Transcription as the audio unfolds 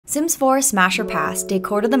Sims 4 Smash or Pass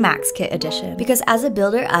Decor to the Max Kit Edition. Because as a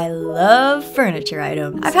builder, I love furniture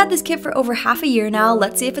items. I've had this kit for over half a year now,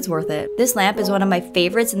 let's see if it's worth it. This lamp is one of my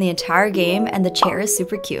favorites in the entire game, and the chair is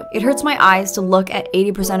super cute. It hurts my eyes to look at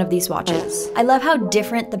 80% of these swatches. I love how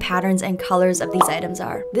different the patterns and colors of these items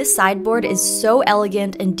are. This sideboard is so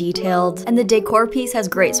elegant and detailed, and the decor piece has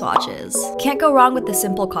great swatches. Can't go wrong with the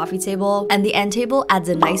simple coffee table, and the end table adds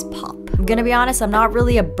a nice pop. I'm gonna be honest, I'm not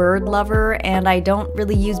really a bird lover, and I don't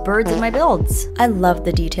really use birds in my builds. I love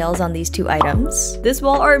the details on these two items. This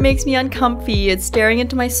wall art makes me uncomfy. It's staring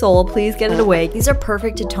into my soul. Please get it away. These are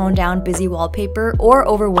perfect to tone down busy wallpaper or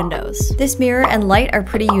over windows. This mirror and light are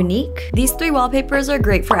pretty unique. These three wallpapers are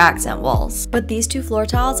great for accent walls, but these two floor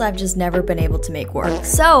tiles I've just never been able to make work.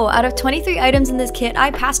 So out of 23 items in this kit,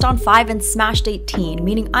 I passed on 5 and smashed 18,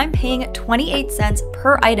 meaning I'm paying 28 cents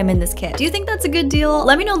per item in this kit. Do you think that's a good deal?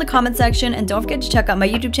 Let me know in the comment section, and don't forget to check out my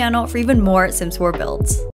YouTube channel for even more Sims 4 builds.